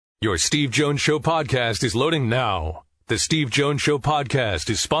Your Steve Jones Show podcast is loading now. The Steve Jones Show podcast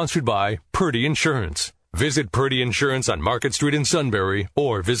is sponsored by Purdy Insurance. Visit Purdy Insurance on Market Street in Sunbury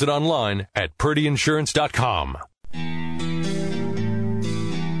or visit online at purdyinsurance.com.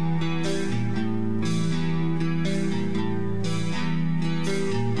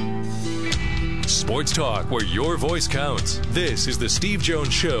 Sports talk where your voice counts. This is the Steve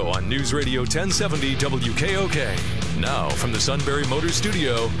Jones Show on News Radio 1070 WKOK. Now from the Sunbury Motors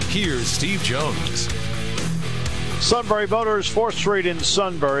Studio, here's Steve Jones. Sunbury Motors, 4th Street in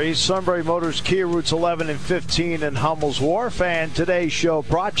Sunbury. Sunbury Motors, Kia routes 11 and 15 in Hummel's Wharf. And today's show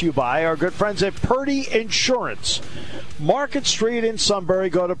brought to you by our good friends at Purdy Insurance. Market Street in Sunbury.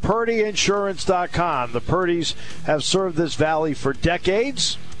 Go to purdyinsurance.com. The Purdys have served this valley for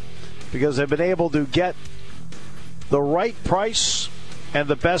decades because they've been able to get the right price and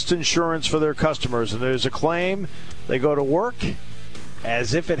the best insurance for their customers. And there's a claim, they go to work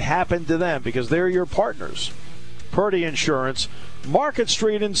as if it happened to them because they're your partners. Purdy Insurance, Market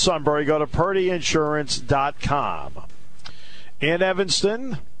Street in Sunbury. Go to purdyinsurance.com. In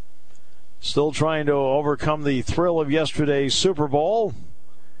Evanston, still trying to overcome the thrill of yesterday's Super Bowl.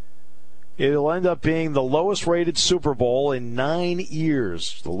 It'll end up being the lowest-rated Super Bowl in 9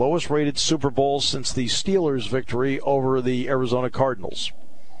 years. The lowest-rated Super Bowl since the Steelers' victory over the Arizona Cardinals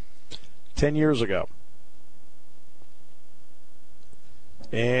 10 years ago.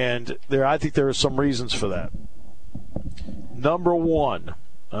 And I think there are some reasons for that. Number one,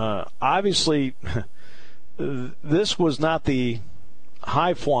 obviously, this was not the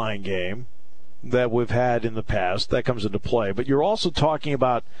high-flying game that we've had in the past. That comes into play. But you're also talking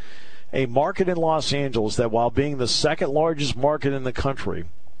about a market in Los Angeles that, while being the second largest market in the country,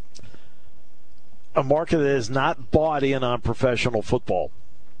 a market that is not bought in on professional football.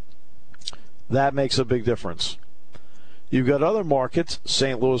 That makes a big difference. You've got other markets,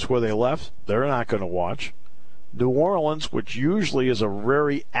 St. Louis where they left, they're not going to watch. New Orleans, which usually is a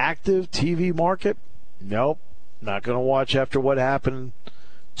very active TV market, nope, not going to watch after what happened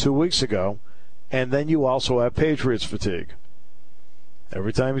 2 weeks ago. And then you also have Patriots fatigue.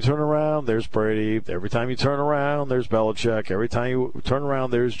 Every time you turn around, there's Brady. Every time you turn around, there's Belichick. Every time you turn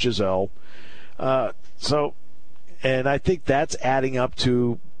around, there's Giselle. And I think that's adding up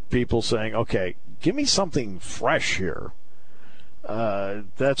to people saying, okay, give me something fresh here.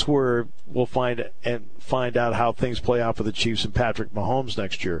 That's where we'll find out how things play out for the Chiefs and Patrick Mahomes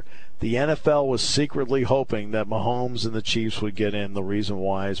next year. The NFL was secretly hoping that Mahomes and the Chiefs would get in. The reason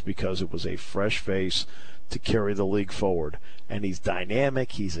why is because it was a fresh face to carry the league forward. And he's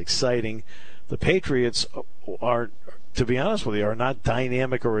dynamic, he's exciting. The Patriots are, to be honest with you, are not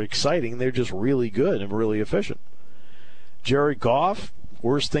dynamic or exciting. They're just really good and really efficient. Jared Goff,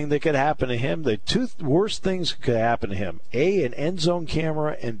 worst thing that could happen to him, the two worst things that could happen to him: A, an end zone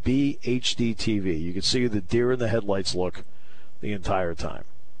camera, and B, HD TV. You can see the deer in the headlights look the entire time.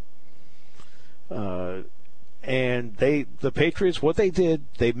 And the Patriots, what they did,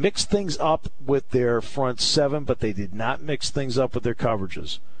 they mixed things up with their front seven, but they did not mix things up with their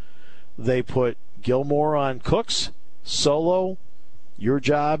coverages. They put Gilmore on Cooks, Solo, your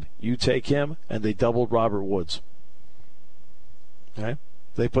job, you take him, and they doubled Robert Woods. Okay?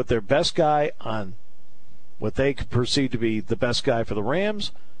 They put their best guy on what they perceive to be the best guy for the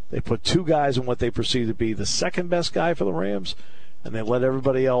Rams. They put two guys in what they perceive to be the second best guy for the Rams, and they let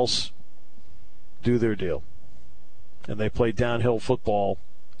everybody else do their deal. And they played downhill football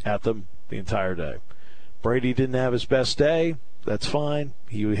at them the entire day. Brady didn't have his best day. That's fine.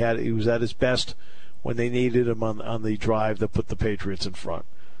 He was at his best when they needed him on the drive that put the Patriots in front.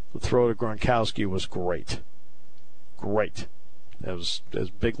 The throw to Gronkowski was great. Great. That was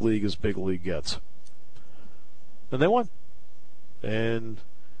as big league gets. And they won. But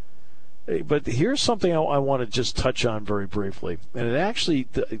here's something I want to just touch on very briefly. And it actually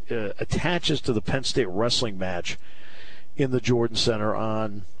attaches to the Penn State wrestling match in the Jordan Center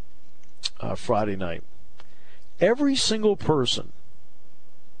on Friday night. Every single person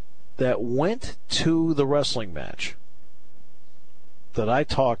that went to the wrestling match that I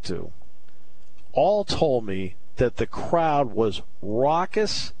talked to all told me that the crowd was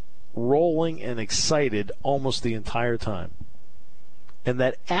raucous, rolling, and excited almost the entire time. And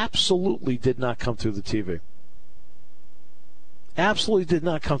that absolutely did not come through the TV. Absolutely did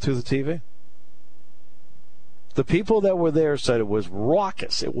not come through the TV. The people that were there said it was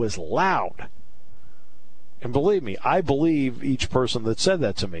raucous. It was loud. And believe me, I believe each person that said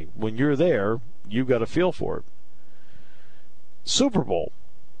that to me. When you're there, you've got a feel for it. Super Bowl.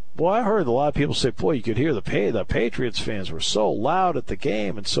 Well, I heard a lot of people say, boy, you could hear the Patriots fans were so loud at the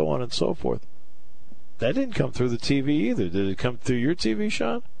game and so on and so forth. That didn't come through the TV either. Did it come through your TV,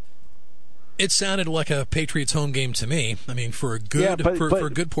 Sean? It sounded like a Patriots home game to me. I mean, for a good for a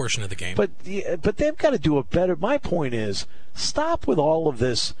good portion of the game. But they've got to do it better. My point is, stop with all of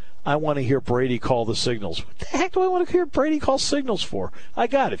this. I want to hear Brady call the signals. What the heck do I want to hear Brady call signals for? I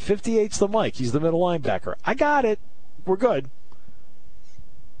got it. 58's the mic. He's the middle linebacker. I got it. We're good.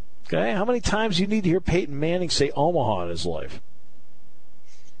 Okay? How many times do you need to hear Peyton Manning say Omaha in his life?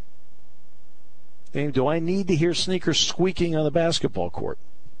 Do I need to hear sneakers squeaking on the basketball court?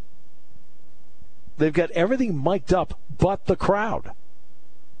 They've got everything mic'd up but the crowd.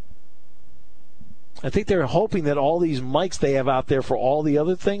 I think they're hoping that all these mics they have out there for all the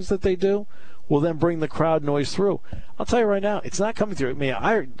other things that they do will then bring the crowd noise through. I'll tell you right now, it's not coming through. I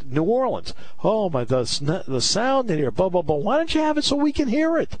mean, New Orleans, oh my, the sound in here, blah, blah, blah. Why don't you have it so we can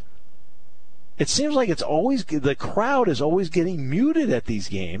hear it? It seems like it's always, the crowd is always getting muted at these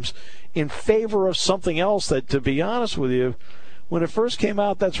games in favor of something else that, to be honest with you, when it first came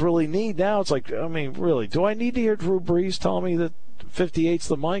out, that's really neat. Now it's like, I mean, really, do I need to hear Drew Brees tell me that 58's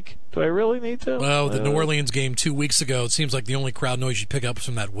the mic? Do I really need to? Well, the New Orleans game 2 weeks ago, it seems like the only crowd noise you pick up is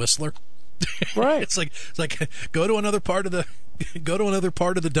from that whistler. Right. It's like go to another part of the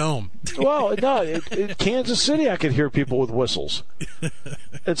dome. Well, no, in Kansas City, I could hear people with whistles.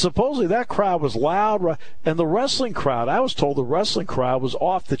 And supposedly that crowd was loud. And the wrestling crowd, I was told the wrestling crowd was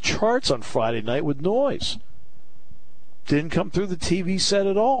off the charts on Friday night with noise. Didn't come through the TV set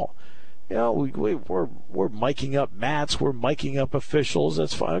at all. You know, we're miking up mats, we're miking up officials.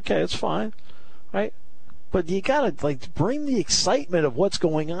 That's fine. Okay, it's fine, right? But you gotta bring the excitement of what's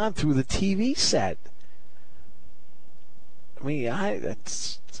going on through the TV set. I mean,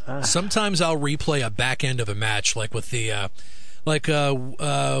 sometimes I'll replay a back end of a match, like with the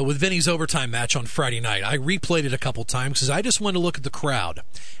with Vinny's overtime match on Friday night. I replayed it a couple times because I just want to look at the crowd,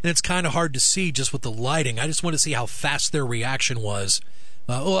 and it's kind of hard to see just with the lighting. I just want to see how fast their reaction was.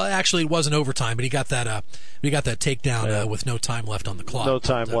 Well, actually, it wasn't overtime, but he got that takedown with no time left on the clock. No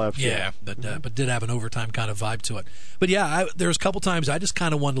time left. Yeah, but did have an overtime kind of vibe to it. But yeah, there's a couple times I just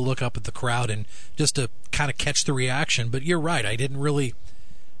kind of wanted to look up at the crowd and just to kind of catch the reaction. But you're right, I didn't really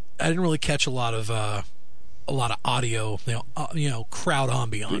catch a lot of audio, crowd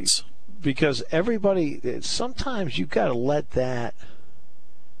ambiance. Because everybody, sometimes you got to let that.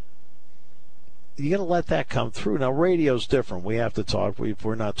 You got to let that come through. Now, radio's different. We have to talk.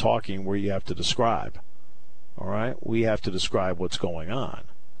 We're not talking where you have to describe. All right? We have to describe what's going on.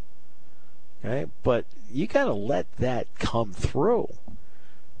 Okay? But you got to let that come through.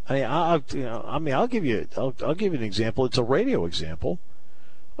 I'll give you an example. It's a radio example.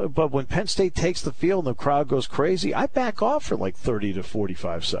 But when Penn State takes the field and the crowd goes crazy, I back off for like 30 to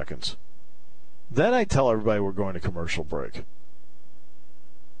 45 seconds. Then I tell everybody we're going to commercial break.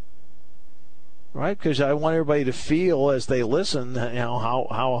 Right, because I want everybody to feel as they listen, how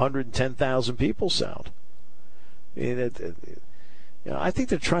 110,000 people sound. I think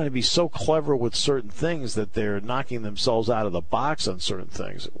they're trying to be so clever with certain things that they're knocking themselves out of the box on certain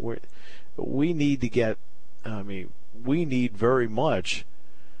things. We need to get. We need very much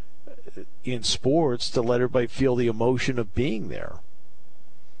in sports to let everybody feel the emotion of being there,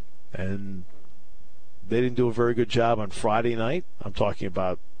 and they didn't do a very good job on Friday night. I'm talking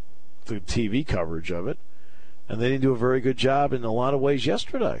about the TV coverage of it, and they didn't do a very good job in a lot of ways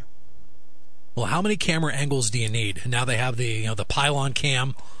yesterday. Well, how many camera angles do you need? Now they have the pylon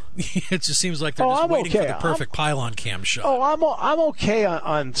cam. It just seems like they're just waiting for the perfect pylon cam shot. Oh, I'm okay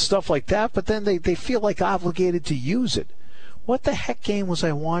on stuff like that, but then they feel like obligated to use it. What the heck game was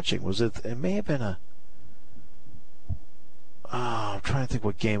I watching? It may have been I'm trying to think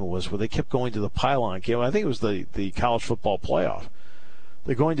what game it was where they kept going to the pylon cam. I think it was the college football playoff.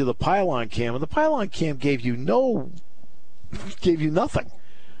 They're going to the pylon cam, and the pylon cam gave you nothing,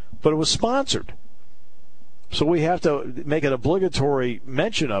 but it was sponsored. So we have to make an obligatory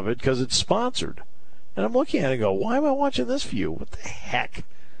mention of it because it's sponsored. And I'm looking at it and go, why am I watching this for you? What the heck?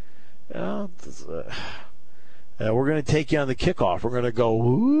 We're going to take you on the kickoff. We're going to go,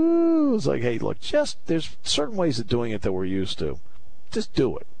 ooh. It's like, hey, look, there's certain ways of doing it that we're used to. Just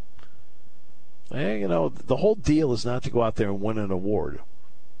do it. And, the whole deal is not to go out there and win an award.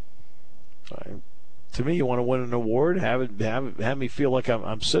 To me, you want to win an award, have me feel like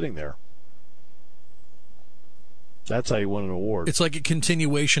I'm sitting there. That's how you win an award. It's like a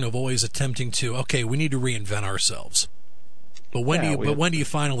continuation of always attempting to, okay, we need to reinvent ourselves. But when do you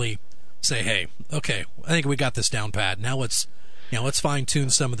finally say, hey, okay, I think we got this down pat. Now let's fine tune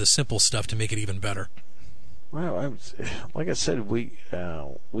some of the simple stuff to make it even better. Well, like I said, we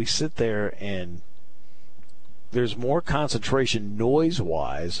sit there and there's more concentration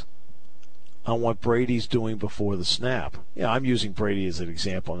noise-wise on what Brady's doing before the snap. Yeah, I'm using Brady as an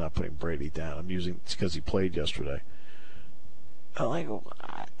example. I'm not putting Brady down. I'm using it because he played yesterday. I'm like,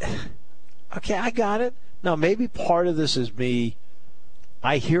 okay, I got it. Now, maybe part of this is me.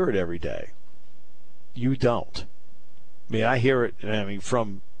 I hear it every day. You don't. I mean, I hear it. I mean,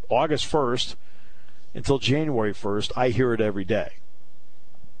 from August 1st until January 1st, I hear it every day.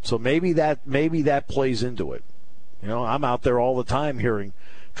 So maybe that plays into it. You know, I'm out there all the time hearing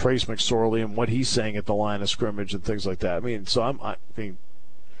Trace McSorley and what he's saying at the line of scrimmage and things like that. I mean, so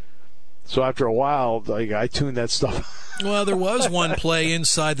so after a while, like, I tune that stuff. Well, there was one play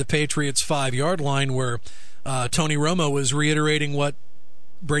inside the Patriots' 5-yard line where Tony Romo was reiterating what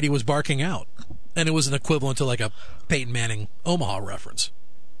Brady was barking out, and it was an equivalent to like a Peyton Manning Omaha reference.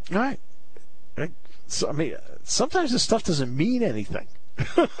 All right. So, I mean, sometimes this stuff doesn't mean anything.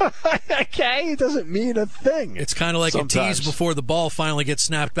 Okay, it doesn't mean a thing. It's kind of like sometimes. a tease before the ball finally gets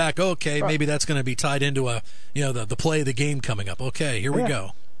snapped back. Okay, maybe that's going to be tied into the play of the game coming up. Okay, here we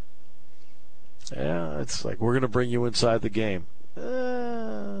go. Yeah, it's like, we're going to bring you inside the game.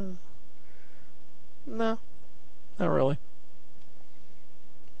 No, not really.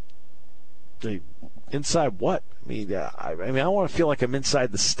 Inside what? I mean, I want to feel like I'm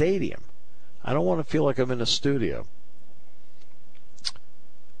inside the stadium. I don't want to feel like I'm in a studio.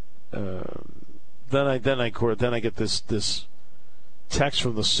 Then I get this text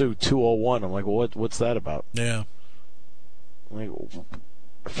from the Sioux 201. I'm like, well, what's that about? Yeah. I'm like,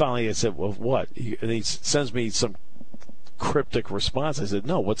 finally, I said, well, what? And he sends me some cryptic response. I said,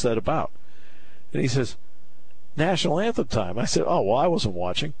 no, what's that about? And he says, National Anthem time. I said, oh, well, I wasn't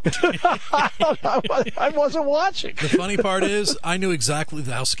watching. I wasn't watching. The funny part is, I knew exactly,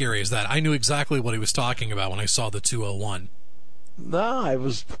 how scary is that? I knew exactly what he was talking about when I saw the 201. No, I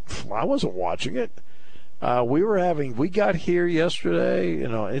wasn't watching it. We got here yesterday. You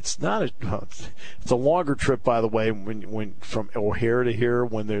know, it's a longer trip, by the way, when from O'Hare to here,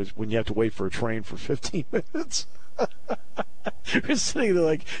 when you have to wait for a train for 15 minutes. We're sitting there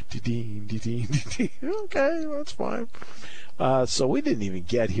like, de-deen, de-deen, de-deen. Okay, that's fine. So we didn't even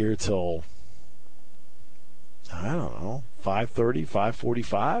get here till, I don't know, 5:30,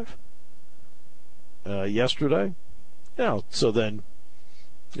 5:45 yesterday. You know, so then,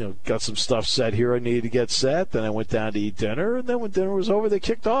 got some stuff set here I needed to get set. Then I went down to eat dinner, and then when dinner was over, they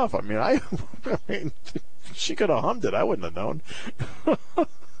kicked off. I mean, she could have hummed it. I wouldn't have known.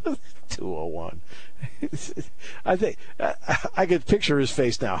 201. I think I could picture his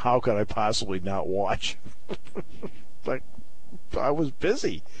face now. How could I possibly not watch? Like, I was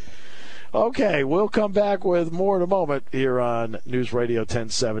busy. Okay, we'll come back with more in a moment here on News Radio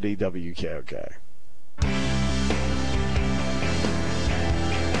 1070 WKOK.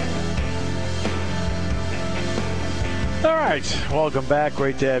 All right, welcome back.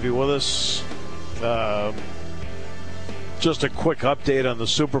 Great to have you with us. Just a quick update on the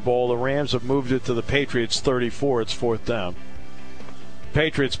Super Bowl. The Rams have moved it to the Patriots 34. It's 4th down.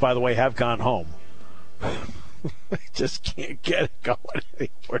 Patriots, by the way, have gone home. Just can't get it going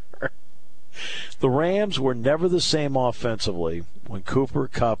anywhere. The Rams were never the same offensively when Cooper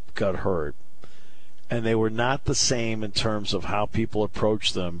Kupp got hurt. And they were not the same in terms of how people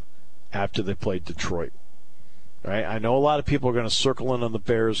approached them after they played Detroit. Right? I know a lot of people are going to circle in on the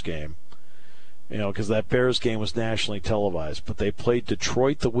Bears game, because that Bears game was nationally televised. But they played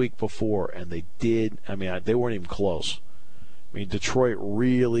Detroit the week before, and they did. They weren't even close. Detroit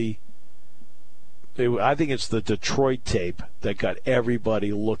really. I think it's the Detroit tape that got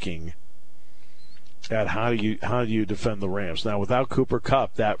everybody looking at how do you defend the Rams. Now, without Cooper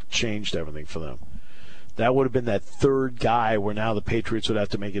Kupp, that changed everything for them. That would have been that third guy where now the Patriots would have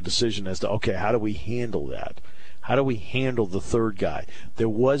to make a decision as to, okay, how do we handle that? How do we handle the third guy? There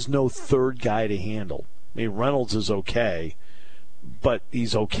was no third guy to handle. Reynolds is okay, but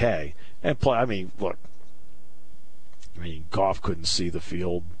he's okay. And look, Goff couldn't see the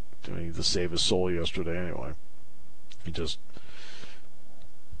field to save his soul yesterday anyway.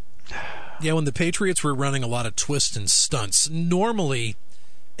 Yeah, when the Patriots were running a lot of twists and stunts, normally,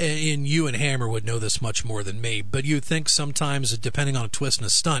 and you and Hammer would know this much more than me, but you'd think sometimes, depending on a twist and a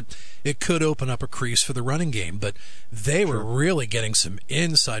stunt, it could open up a crease for the running game. But they were really getting some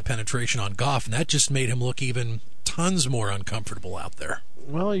inside penetration on Goff, and that just made him look even tons more uncomfortable out there.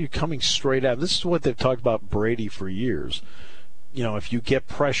 Well, you're coming straight out. This is what they've talked about Brady for years. If you get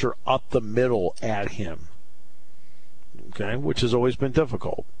pressure up the middle at him, okay, which has always been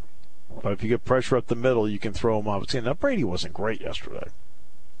difficult. But if you get pressure up the middle, you can throw him off. Now, Brady wasn't great yesterday.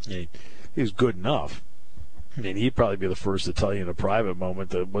 He was good enough. I mean, he'd probably be the first to tell you in a private moment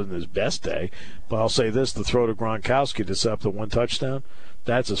that it wasn't his best day. But I'll say this, the throw to Gronkowski to set up the one touchdown,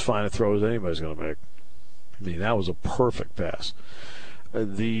 that's as fine a throw as anybody's going to make. I mean, that was a perfect pass.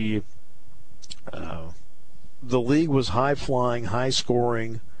 The league was high-flying,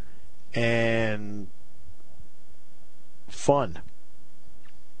 high-scoring, and fun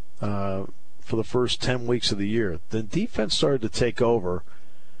for the first 10 weeks of the year. The defense started to take over,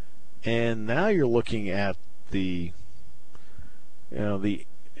 and now you're looking at the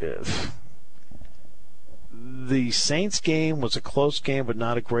Saints game was a close game, but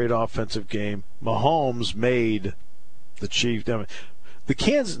not a great offensive game. Mahomes made the Chiefs.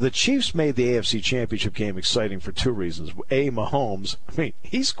 The Chiefs made the AFC Championship game exciting for two reasons. A, Mahomes. I mean,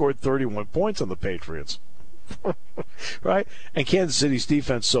 he scored 31 points on the Patriots. Right? And Kansas City's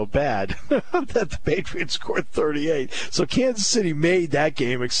defense so bad that the Patriots scored 38. So Kansas City made that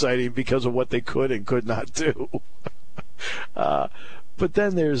game exciting because of what they could and could not do. But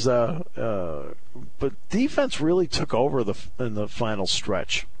then there's but defense really took over in the final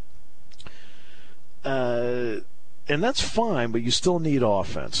stretch. And that's fine, but you still need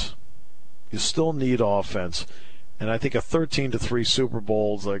offense. You still need offense. And I think a 13-3 Super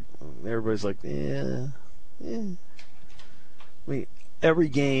Bowl is like, everybody's like, yeah. I mean, every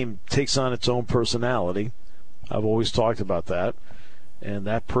game takes on its own personality. I've always talked about that. And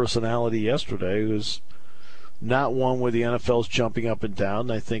that personality yesterday was not one where the NFL's jumping up and down.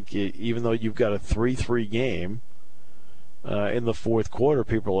 I think even though you've got a 3-3 game in the fourth quarter,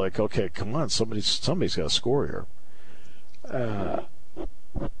 people are like, okay, come on, somebody's got to score here.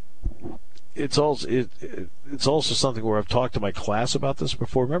 It's also something where I've talked to my class about this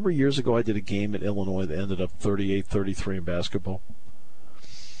before. Remember years ago I did a game in Illinois that ended up 38-33 in basketball?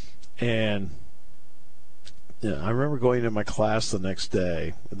 And I remember going into my class the next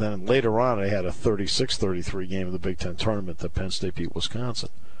day. And then later on I had a 36-33 game in the Big Ten tournament that Penn State beat Wisconsin.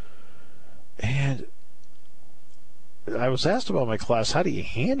 And I was asked about my class, how do you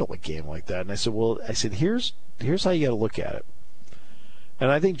handle a game like that? And I said, here's how you got to look at it.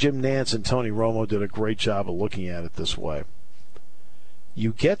 And I think Jim Nantz and Tony Romo did a great job of looking at it this way.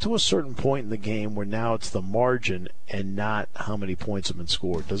 You get to a certain point in the game where now it's the margin and not how many points have been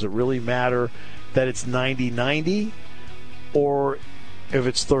scored. Does it really matter that it's 90-90 or if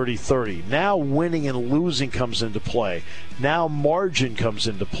it's 30-30? Now winning and losing comes into play. Now margin comes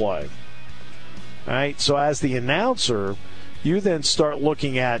into play. All right, so as the announcer, you then start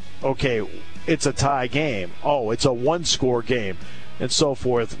looking at, okay, it's a tie game. Oh, it's a one-score game. And so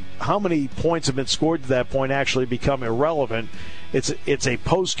forth. How many points have been scored to that point actually become irrelevant. It's a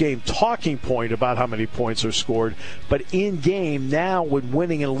post-game talking point about how many points are scored. But in-game, now when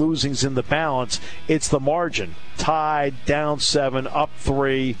winning and losing's in the balance, it's the margin. Tied, down 7, up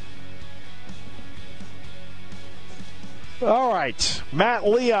 3. All right. Matt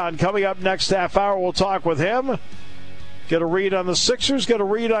Leon coming up next half hour. We'll talk with him. Get a read on the Sixers. Get a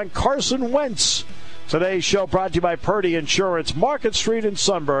read on Carson Wentz. Today's show brought to you by Purdy Insurance, Market Street in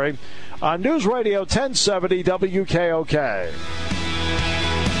Sunbury, on News Radio 1070 WKOK.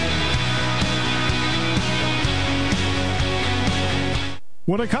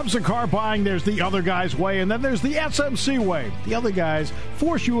 When it comes to car buying, there's the other guy's way, and then there's the SMC way. The other guys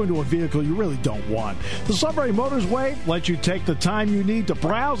force you into a vehicle you really don't want. The Sunbury Motors way lets you take the time you need to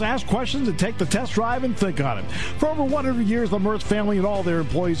browse, ask questions, and take the test drive and think on it. For over 100 years, the Mertz family and all their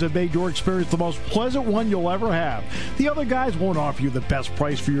employees have made your experience the most pleasant one you'll ever have. The other guys won't offer you the best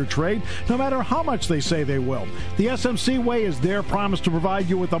price for your trade, no matter how much they say they will. The SMC way is their promise to provide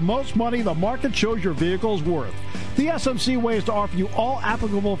you with the most money the market shows your vehicle is worth. The SMC way is to offer you all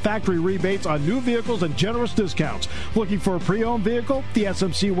applicable factory rebates on new vehicles and generous discounts. Looking for a pre-owned vehicle? The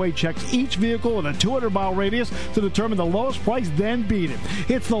SMC way checks each vehicle in a 200-mile radius to determine the lowest price, then beat it.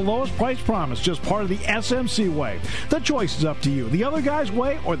 It's the lowest price promise, just part of the SMC way. The choice is up to you, the other guy's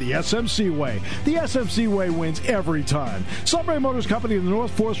way or the SMC way. The SMC way wins every time. Sunbury Motors Company in the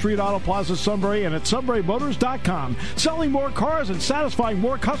North 4th Street Auto Plaza, Sunbury, and at sunburymotors.com. Selling more cars and satisfying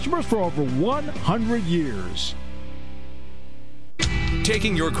more customers for over 100 years.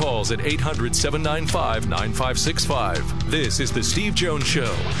 Taking your calls at 800-795-9565. This is the Steve Jones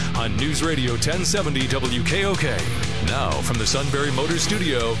Show on News Radio 1070 WKOK. Now from the Sunbury Motors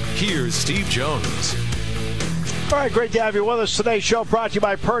Studio, here's Steve Jones. All right, great to have you with us. Today's show brought to you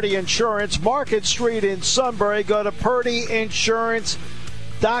by Purdy Insurance, Market Street in Sunbury. Go to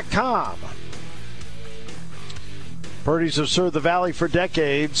purdyinsurance.com. Purdy's have served the Valley for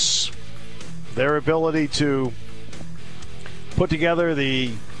decades. Their ability to put together the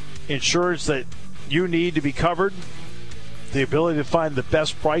insurance that you need to be covered, the ability to find the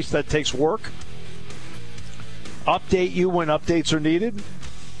best price, that takes work. update you when updates are needed.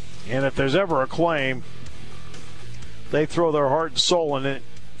 And if there's ever a claim, they throw their heart and soul in it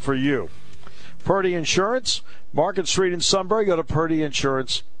for you. Purdy Insurance, Market Street in Sunbury. Go to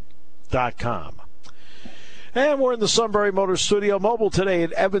purdyinsurance.com. And we're in the Sunbury Motors Studio mobile today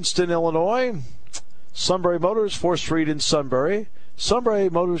in Evanston, Illinois. Sunbury Motors, 4th Street in Sunbury. Sunbury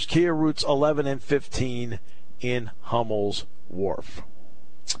Motors, Kia routes 11 and 15 in Hummel's Wharf.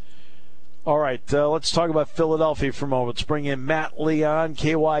 All right, let's talk about Philadelphia for a moment. Let's bring in Matt Leon,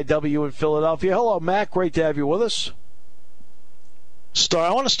 KYW in Philadelphia. Hello, Matt. Great to have you with us.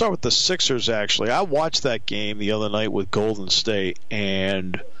 I want to start with the Sixers, actually. I watched that game the other night with Golden State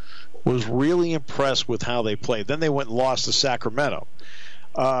and was really impressed with how they played. Then they went and lost to Sacramento.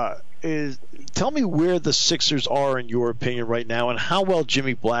 Tell me where the Sixers are, in your opinion, right now, and how well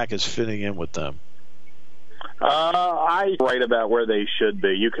Jimmy Black is fitting in with them. I write about where they should be.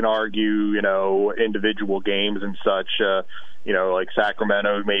 You can argue, individual games and such. Like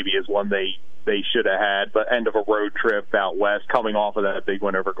Sacramento maybe is one they should have had, but end of a road trip out west, coming off of that big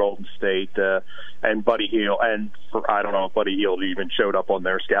win over Golden State, and Buddy Hield, I don't know if Buddy Hield even showed up on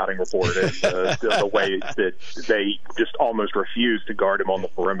their scouting report, the way that they just almost refused to guard him on the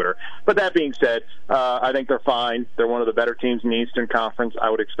perimeter. But that being said, I think they're fine. They're one of the better teams in the Eastern Conference.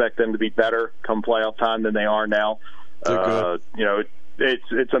 I would expect them to be better come playoff time than they are now.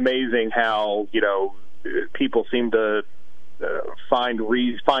 It's amazing how people seem to find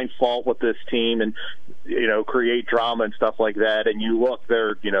fault with this team and create drama and stuff like that. And you look,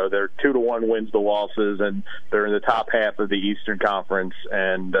 they're 2-1 wins to losses, and they're in the top half of the Eastern Conference.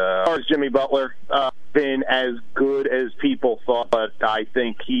 And as far as Jimmy Butler, been as good as people thought, but I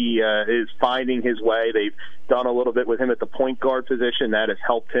think he is finding his way. They've done a little bit with him at the point guard position that has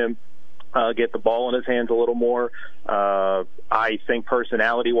helped him get the ball in his hands a little more. I think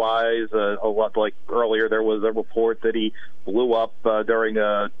personality-wise, a lot like earlier, there was a report that he blew up during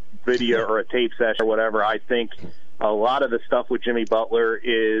a video or a tape session or whatever. I think a lot of the stuff with Jimmy Butler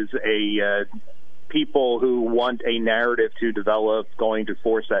is people who want a narrative to develop going to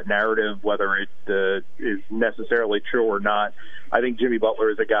force that narrative, whether it is necessarily true or not. I think Jimmy Butler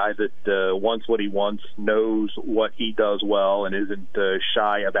is a guy that wants what he wants, knows what he does well, and isn't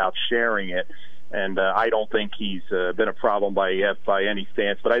shy about sharing it. And I don't think he's been a problem by any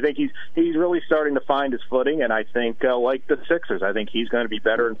stance. But I think he's really starting to find his footing, and I think, like the Sixers, I think he's going to be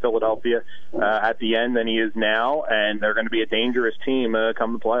better in Philadelphia at the end than he is now, and they're going to be a dangerous team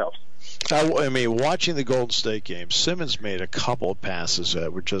come the playoffs. I mean, watching the Golden State game, Simmons made a couple of passes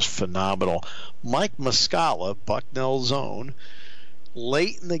that were just phenomenal. Mike Muscala, Bucknell's own,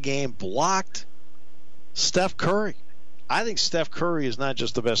 late in the game blocked Steph Curry. I think Steph Curry is not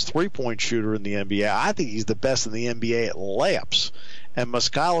just the best three-point shooter in the NBA. I think he's the best in the NBA at layups. And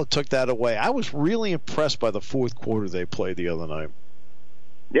Muscala took that away. I was really impressed by the fourth quarter they played the other night.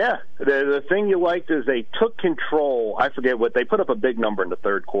 Yeah, the thing you liked is they took control. I forget what they put up, a big number in the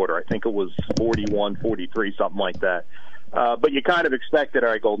third quarter. I think it was 41, 43, something like that. But you kind of expected, all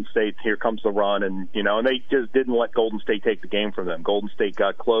right, Golden State, here comes the run, and they just didn't let Golden State take the game from them. Golden State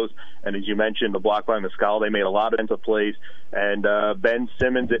got close, and as you mentioned, the block by Muscala, they made a lot of defensive plays. And Ben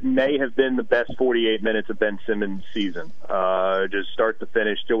Simmons, it may have been the best 48 minutes of Ben Simmons' season, just start to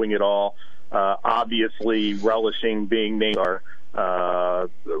finish, doing it all. Obviously, relishing being named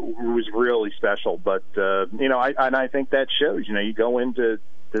was really special. But I think that shows. You go into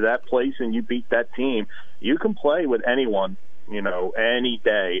that place and you beat that team, you can play with anyone, any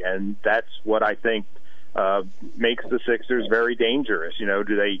day, and that's what I think makes the Sixers very dangerous.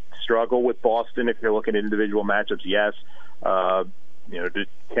 Do they struggle with Boston if you're looking at individual matchups? Yes.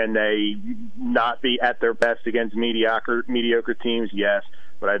 Can they not be at their best against mediocre teams? Yes.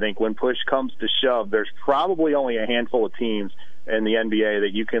 But I think when push comes to shove, there's probably only a handful of teams in the NBA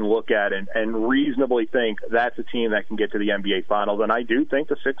that you can look at and reasonably think that's a team that can get to the NBA Finals. And I do think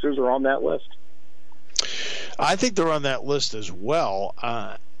the Sixers are on that list. I think they're on that list as well.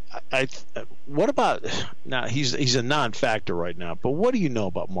 What about now? He's a non-factor right now, but what do you know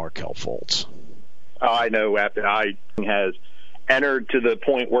about Markelle Fultz? Oh, I know after I has entered to the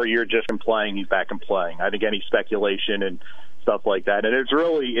point where you're just playing, he's back and playing. I think any speculation and stuff like that, and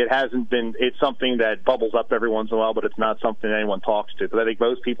it's something that bubbles up every once in a while, but it's not something anyone talks to, because I think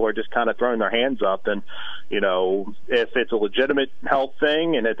most people are just kind of throwing their hands up, and if it's a legitimate health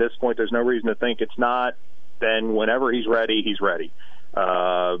thing, and at this point there's no reason to think it's not, then whenever he's ready, he's ready.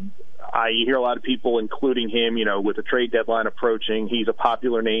 I hear a lot of people, including him, with the trade deadline approaching, he's a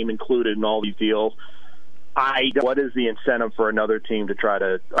popular name included in all these deals. What is the incentive for another team to try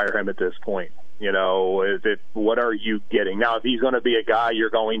to hire him at this point? What are you getting? Now, if he's going to be a guy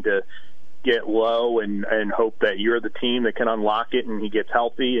you're going to get low and hope that you're the team that can unlock it and he gets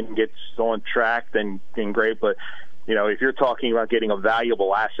healthy and gets on track, then great. But, if you're talking about getting a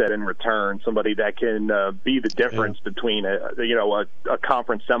valuable asset in return, somebody that can be the difference between a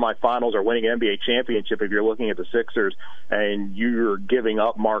conference semifinals or winning an NBA championship, if you're looking at the Sixers and you're giving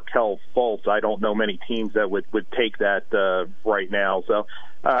up Markelle Fultz, I don't know many teams that would take that right now. So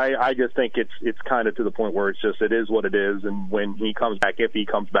I just think it's kind of to the point where it is what it is. And when he comes back, if he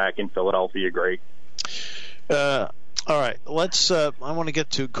comes back in Philadelphia, great. All right, I want to get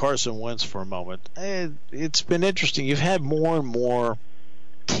to Carson Wentz for a moment. It's been interesting. You've had more and more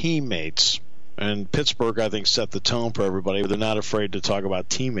teammates, and Pittsburgh, I think, set the tone for everybody. They're not afraid to talk about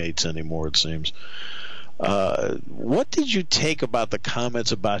teammates anymore, it seems. What did you take about the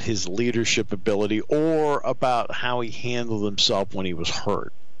comments about his leadership ability or about how he handled himself when he was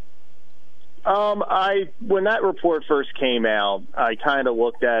hurt? When that report first came out, I kind of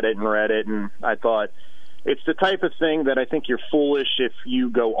looked at it and read it, and I thought, it's the type of thing that I think you're foolish if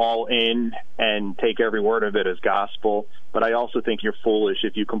you go all in and take every word of it as gospel, but I also think you're foolish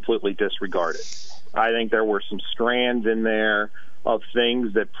if you completely disregard it. I think there were some strands in there of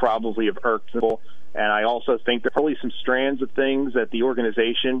things that probably have irked people, and I also think there are probably some strands of things that the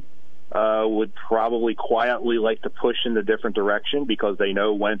organization would probably quietly like to push in a different direction because they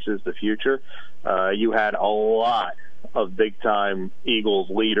know Wentz is the future. You had a lot of big-time Eagles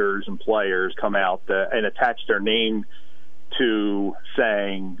leaders and players come out and attach their name to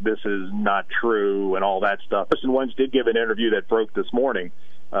saying this is not true and all that stuff. Carson Wentz did give an interview that broke this morning.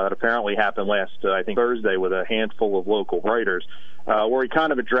 It apparently happened last, I think, Thursday with a handful of local writers, where he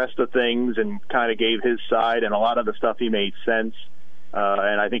kind of addressed the things and kind of gave his side, and a lot of the stuff he made sense.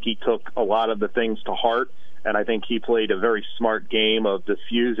 And I think he took a lot of the things to heart. And I think he played a very smart game of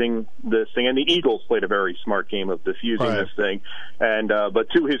diffusing this thing. And the Eagles played a very smart game of diffusing this thing. And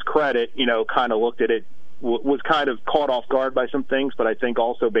but to his credit, kind of looked at it, was kind of caught off guard by some things, but I think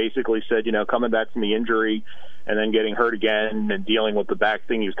also basically said, coming back from the injury and then getting hurt again and dealing with the back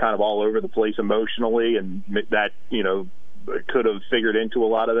thing, he was kind of all over the place emotionally, and that, could have figured into a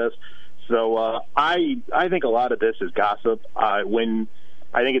lot of this. So I think a lot of this is gossip. I think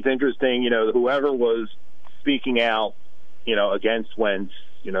it's interesting, whoever was speaking out, against Wentz,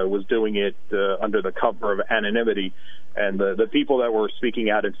 was doing it under the cover of anonymity. And the people that were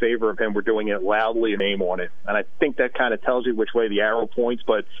speaking out in favor of him were doing it loudly, a name on it. And I think that kind of tells you which way the arrow points.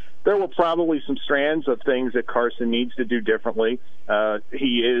 But there were probably some strands of things that Carson needs to do differently.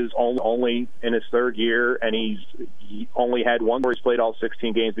 He is only in his third year, and he only had one where he's played all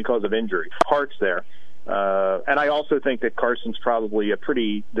 16 games because of injury. Heart's there. And I also think that Carson's probably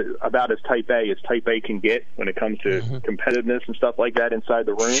about as type A can get when it comes to competitiveness and stuff like that inside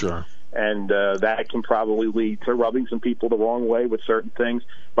the room. Sure. And that can probably lead to rubbing some people the wrong way with certain things.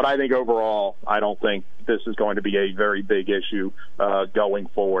 But I think overall, I don't think this is going to be a very big issue going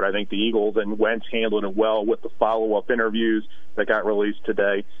forward. I think the Eagles and Wentz handled it well with the follow-up interviews that got released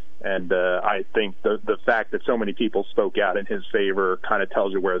today. And I think the fact that so many people spoke out in his favor kind of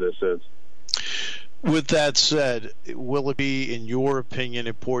tells you where this is. With that said, will it be, in your opinion,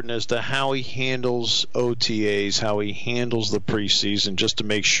 important as to how he handles OTAs, how he handles the preseason, just to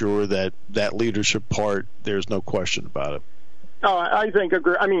make sure that leadership part, there's no question about it? Oh, I think,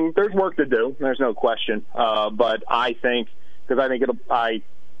 I mean, there's work to do. There's no question. But I think, because I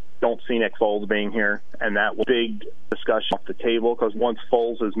don't see Nick Foles being here, and that was a big discussion off the table, because once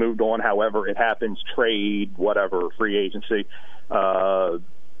Foles has moved on, however it happens, trade, whatever, free agency,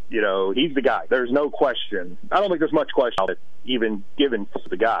 he's the guy. There's no question. I don't think there's much question about it, even given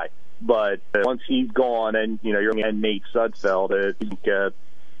the guy. But once he's gone, and you're and Nate Sudfeld, I think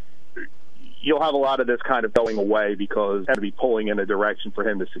you'll have a lot of this kind of going away because have to be pulling in a direction for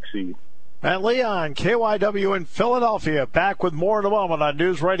him to succeed. Matt Leon, KYW in Philadelphia, back with more in a moment on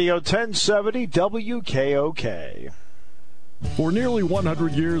News Radio 1070 WKOK. For nearly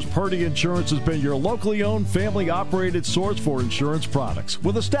 100 years, Purdy Insurance has been your locally owned, family-operated source for insurance products.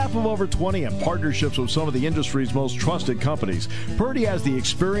 With a staff of over 20 and partnerships with some of the industry's most trusted companies, Purdy has the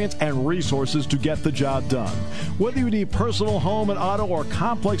experience and resources to get the job done. Whether you need personal, home, and auto, or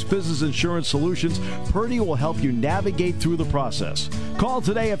complex business insurance solutions, Purdy will help you navigate through the process. Call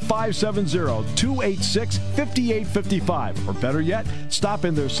today at 570-286-5855, or better yet, stop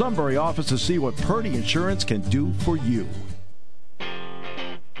in their Sunbury office to see what Purdy Insurance can do for you.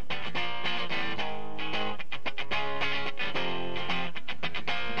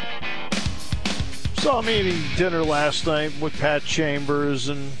 So I'm eating dinner last night with Pat Chambers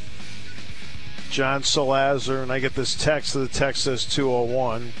and John Salazar, and I get this text. The text says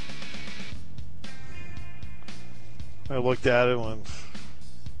 201. I looked at it and went,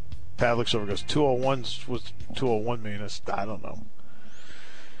 Pat looks over and goes, 201 was 201 million. I don't know.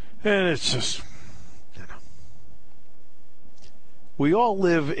 And it's just, we all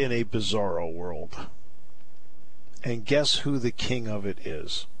live in a bizarro world. And guess who the king of it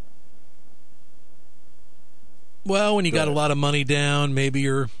is? Well, when you got a lot of money down, maybe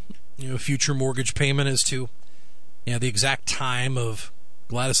your future mortgage payment as to the exact time of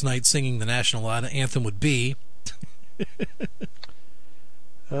Gladys Knight singing the national anthem would be.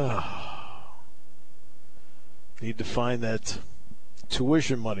 Need to find that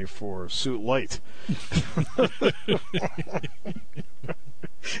tuition money for Suit Light.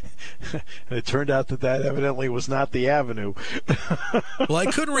 And it turned out that evidently was not the avenue. Well, I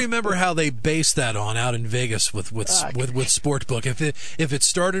couldn't remember how they based that on out in Vegas with Sportbook. If it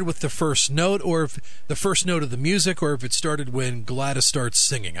started with the first note, or if the first note of the music, or if it started when Gladys starts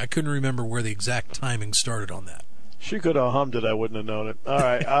singing. I couldn't remember where the exact timing started on that. She could have hummed it. I wouldn't have known it. All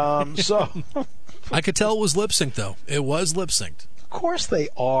right. So I could tell it was lip synced, though. It was lip synced. Of course they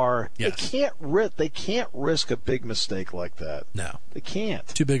are. Yes. They can't risk a big mistake like that. No, they can't.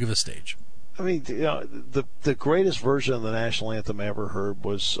 Too big of a stage. I mean, the greatest version of the national anthem I ever heard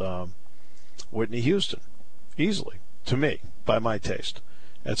was Whitney Houston, easily, to me, by my taste,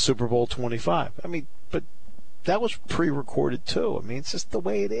 at Super Bowl 25. I mean, but that was pre-recorded too. I mean, it's just the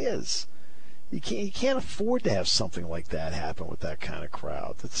way it is. You can't afford to have something like that happen with that kind of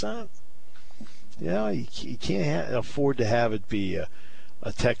crowd. It's not. You can't afford to have it be a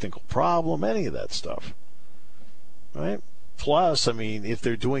technical problem, any of that stuff, right? Plus, I mean, if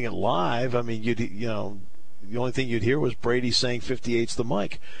they're doing it live, I mean, the only thing you'd hear was Brady saying 58's the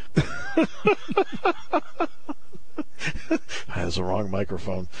mic. That's the wrong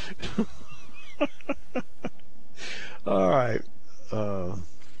microphone. All right.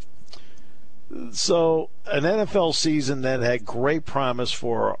 So, an NFL season that had great promise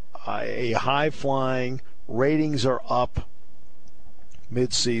for a high-flying, ratings are up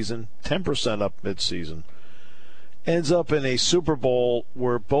mid-season, 10% up mid-season, ends up in a Super Bowl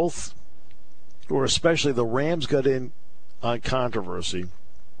where especially the Rams got in on controversy.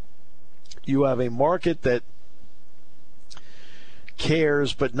 You have a market that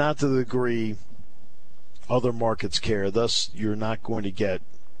cares, but not to the degree other markets care. Thus, you're not going to get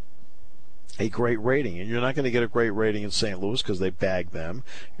a great rating. And you're not going to get a great rating in St. Louis because they bagged them.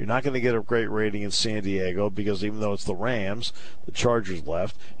 You're not going to get a great rating in San Diego because even though it's the Rams, the Chargers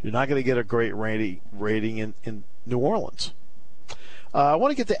left. You're not going to get a great rating in New Orleans. I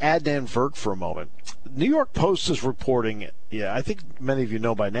want to get to Adnan Virk for a moment. New York Post is reporting, I think many of you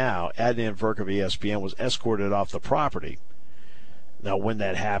know by now, Adnan Virk of ESPN was escorted off the property. Now, when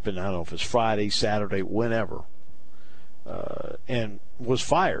that happened, I don't know if it's Friday, Saturday, whenever, and was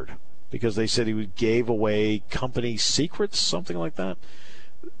fired because they said he gave away company secrets, something like that.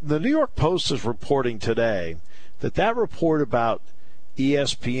 The New York Post is reporting today that report about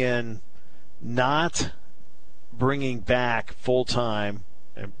ESPN not bringing back full-time,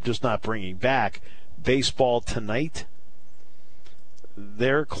 and just not bringing back Baseball Tonight.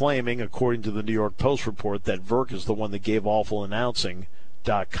 They're claiming, according to the New York Post report, that Virk is the one that gave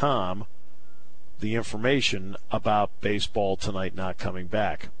awfulannouncing.com the information about Baseball Tonight not coming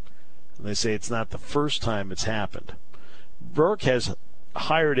back. And they say it's not the first time it's happened. Virk has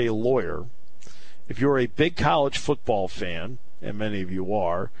hired a lawyer. If you're a big college football fan, and many of you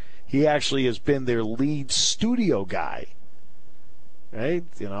are, he actually has been their lead studio guy. Right?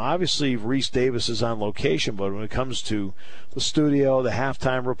 Obviously Reese Davis is on location, but when it comes to the studio, the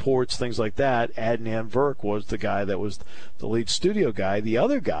halftime reports, things like that, Adnan Virk was the guy that was the lead studio guy. The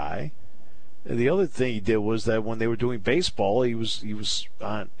other thing he did was that when they were doing baseball, he was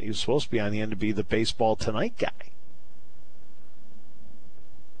supposed to be on the end to be the Baseball Tonight guy.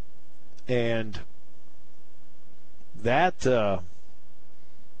 And that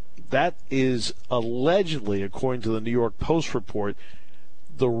is allegedly, according to the New York Post report,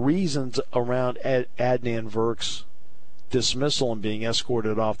 the reasons around Adnan Virk's dismissal and being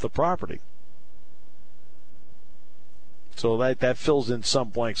escorted off the property. So that fills in some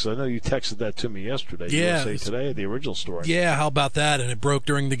blanks. I know you texted that to me yesterday. Yeah. USA Today, the original story. Yeah, how about that? And it broke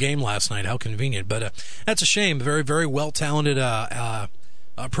during the game last night. How convenient. But that's a shame. Very, very well-talented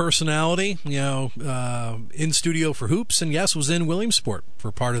personality, in studio for hoops. And, yes, was in Williamsport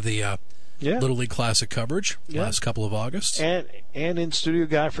for part of the Little League Classic coverage last couple of Augusts. And in studio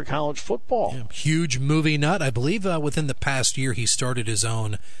guy for college football. Yeah, huge movie nut. I believe within the past year he started his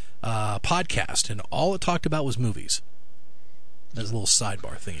own podcast, and all it talked about was movies. That's a little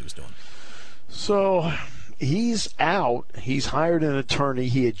sidebar thing he was doing. So he's out. He's hired an attorney.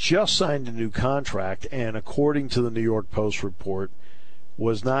 He had just signed a new contract, and according to the New York Post report,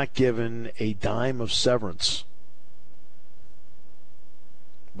 was not given a dime of severance.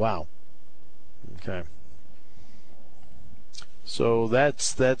 Wow. Okay. So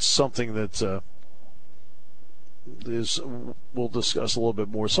that's something that we'll discuss a little bit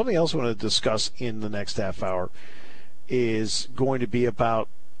more. Something else I want to discuss in the next half hour is going to be about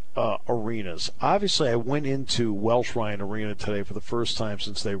arenas. Obviously, I went into Welsh Ryan Arena today for the first time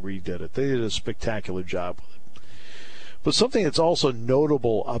since they redid it. They did a spectacular job with it. But something that's also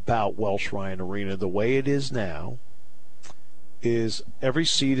notable about Welsh Ryan Arena, the way it is now, is every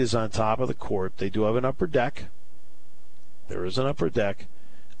seat is on top of the court. They do have an upper deck. There is an upper deck.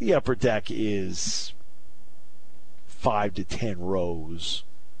 The upper deck is 5 to 10 rows.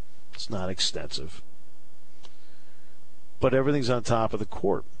 It's not extensive. But everything's on top of the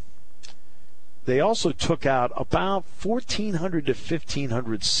court. They also took out about 1,400 to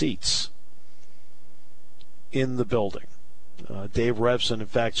 1,500 seats in the building. Dave Revson, in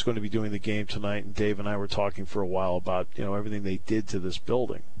fact, is going to be doing the game tonight, and Dave and I were talking for a while about everything they did to this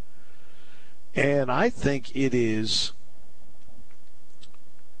building. And I think it is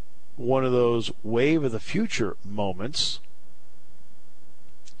one of those wave of the future moments,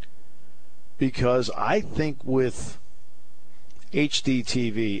 because I think with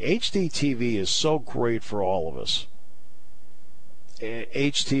HDTV is so great for all of us.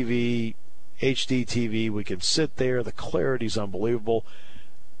 HDTV, we can sit there. The clarity's unbelievable.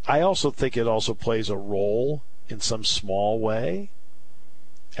 I also think it also plays a role in some small way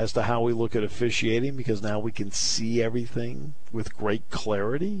as to how we look at officiating, because now we can see everything with great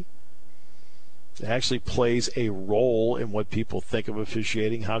clarity. It actually plays a role in what people think of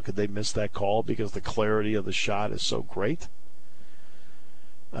officiating. How could they miss that call? Because the clarity of the shot is so great.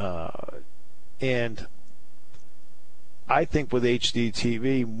 And I think with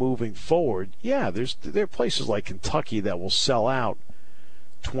HDTV moving forward, there are places like Kentucky that will sell out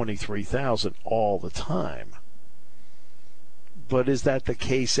 23,000 all the time. But is that the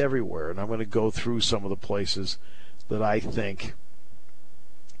case everywhere? And I'm going to go through some of the places that I think,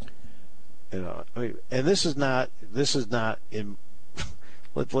 and this is not in.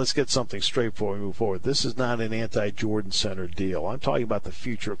 Let's get something straight before we move forward. This is not an anti-Jordan Center deal. I'm talking about the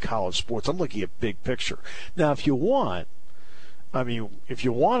future of college sports. I'm looking at big picture. Now, if you want in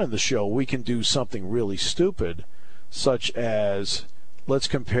the show, we can do something really stupid, such as let's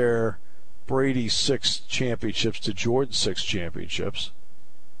compare Brady's 6 championships to Jordan's 6 championships.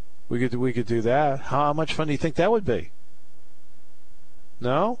 We could do that. How much fun do you think that would be?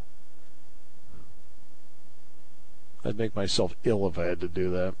 No? I'd make myself ill if I had to do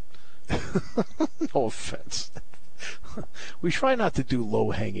that. No offense. We try not to do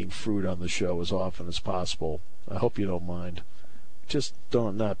low-hanging fruit on the show as often as possible. I hope you don't mind. Just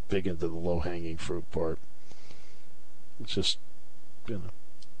not big into the low-hanging fruit part. It's just, the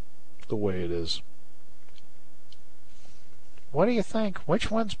way it is. What do you think? Which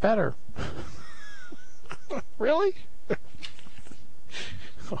one's better? Really?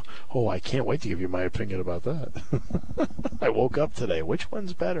 Oh, I can't wait to give you my opinion about that. I woke up today. Which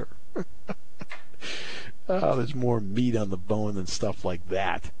one's better? There's more meat on the bone than stuff like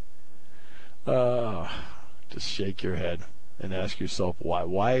that. Just shake your head and ask yourself why.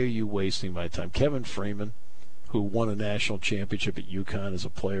 Why are you wasting my time? Kevin Freeman, who won a national championship at UConn as a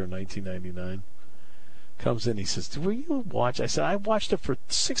player in 1999, comes in. He says, "Will you watch?" I said, "I watched it for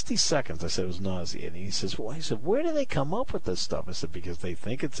 60 seconds." I said, "It was nauseating." He says, "Well," he said, "where do they come up with this stuff?" I said, "Because they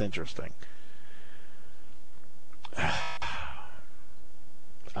think it's interesting." I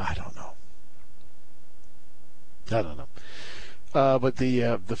don't know. But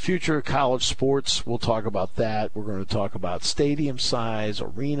the future of college sports, we'll talk about that. We're going to talk about stadium size,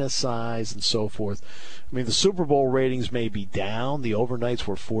 arena size, and so forth. I mean, the Super Bowl ratings may be down. The overnights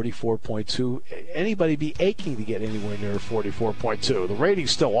were 44.2. Anybody be aching to get anywhere near 44.2. The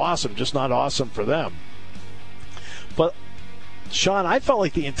rating's still awesome, just not awesome for them. But, Sean, I felt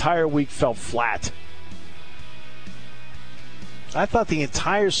like the entire week felt flat. I thought the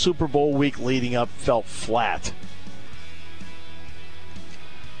entire Super Bowl week leading up felt flat.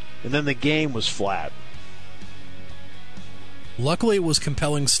 And then the game was flat. Luckily, it was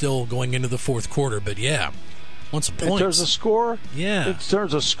compelling still going into the fourth quarter, but once a point. In terms of score? Yeah. In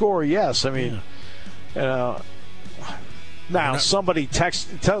terms of score, yes. I mean, now somebody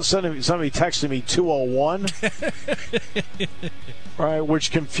texted me 201, right,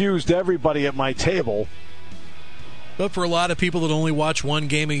 which confused everybody at my table. But for a lot of people that only watch one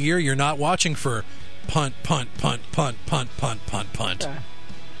game a year, you're not watching for punt, punt, punt, punt, punt, punt, punt, punt.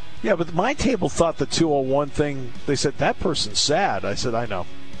 Yeah, but my table thought the 201 thing, they said, that person's sad. I said, I know.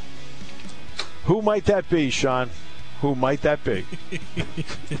 Who might that be, Sean? Who might that be?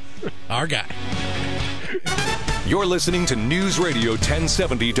 Our guy. You're listening to News Radio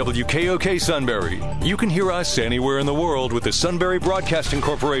 1070 WKOK Sunbury. You can hear us anywhere in the world with the Sunbury Broadcasting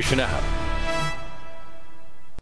Corporation app.